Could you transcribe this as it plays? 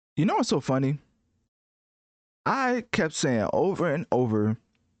You know what's so funny? I kept saying over and over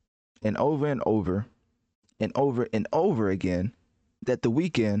and over and over and over and over again that The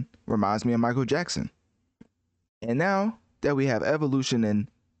Weeknd reminds me of Michael Jackson. And now that we have evolution in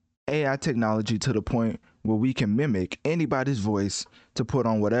AI technology to the point where we can mimic anybody's voice to put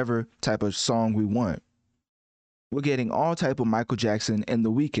on whatever type of song we want, we're getting all type of Michael Jackson and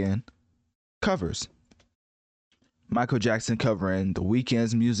The Weeknd covers. Michael Jackson covering The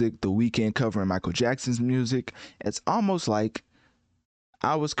Weeknd's music, The Weeknd covering Michael Jackson's music. It's almost like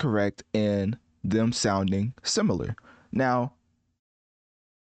I was correct in them sounding similar. Now,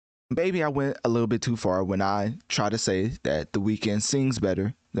 maybe I went a little bit too far when I try to say that The Weeknd sings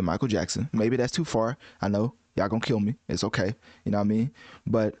better than Michael Jackson. Maybe that's too far. I know y'all gonna kill me. It's okay. You know what I mean?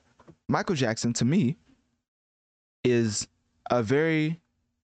 But Michael Jackson to me is a very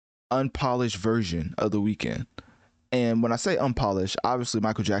unpolished version of The Weeknd. And when I say unpolished, obviously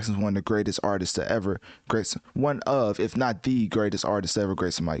Michael Jackson is one of the greatest artists to ever grace, one of, if not the greatest artist to ever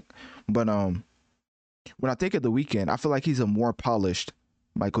grace a mic. But when I think of The Weeknd, I feel like he's a more polished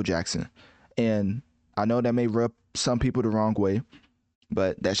Michael Jackson. And I know that may rub some people the wrong way,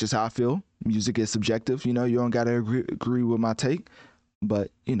 but that's just how I feel. Music is subjective. You know, you don't gotta agree with my take, but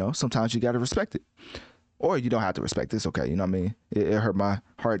you know, sometimes you gotta respect it. Or you don't have to respect it. It's okay. You know what I mean? It hurt my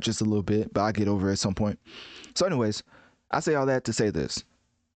heart just a little bit, but I'll get over it at some point. So, anyways, I say all that to say this.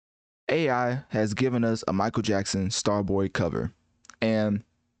 AI has given us a Michael Jackson Starboy cover. And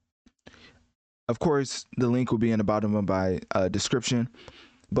of course, the link will be in the bottom of my description.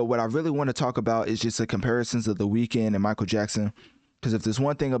 But what I really want to talk about is just the comparisons of The Weeknd and Michael Jackson. Because if there's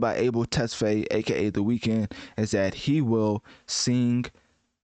one thing about Abel Tesfaye, aka The Weeknd, is that he will sing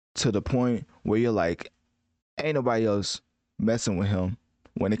to the point where you're like, ain't nobody else messing with him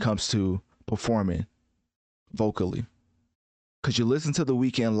when it comes to performing vocally. Because you listen to The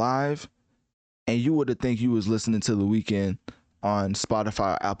Weeknd live and you would have think you was listening to The Weeknd on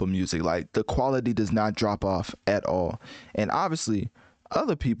Spotify or Apple Music. Like the quality does not drop off at all. And obviously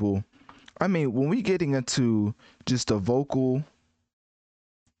other people, I mean, when we getting into just the vocal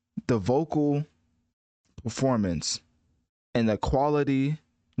performance and the quality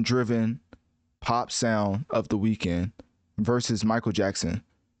driven pop sound of The Weeknd versus Michael Jackson,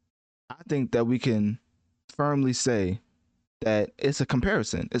 I think that we can firmly say that it's a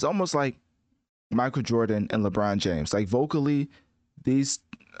comparison. It's almost like Michael Jordan and LeBron James. Like vocally, these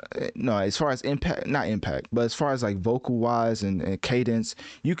no, as far as impact, not impact, but as far as like vocal wise and cadence,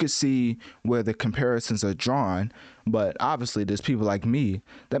 you could see where the comparisons are drawn. But obviously, there's people like me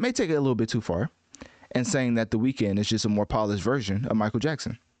that may take it a little bit too far and saying that The Weeknd is just a more polished version of Michael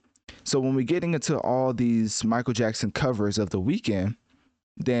Jackson. So when we're getting into all these Michael Jackson covers of The Weeknd,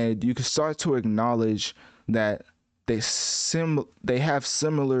 then you can start to acknowledge that they have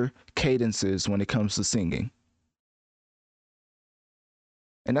similar cadences when it comes to singing.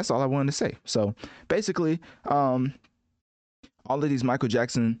 And that's all I wanted to say. So basically, all of these Michael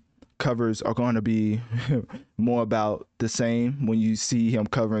Jackson covers are going to be more about the same. When you see him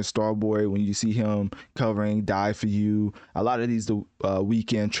covering Starboy, when you see him covering Die For You, a lot of these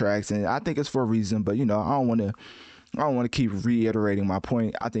Weeknd tracks, and I think it's for a reason. But you know, I don't want to keep reiterating my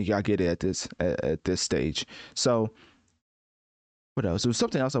point. I think y'all get it at this stage. So what else? There was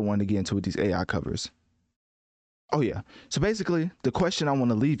something else I wanted to get into with these AI covers. Oh yeah. So basically, the question I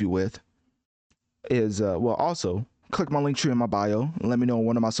want to leave you with is, well, also click my link tree in my bio and let me know on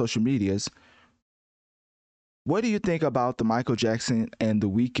one of my social medias. What do you think about the Michael Jackson and The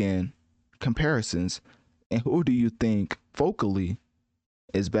Weeknd comparisons, and who do you think vocally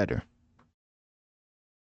is better?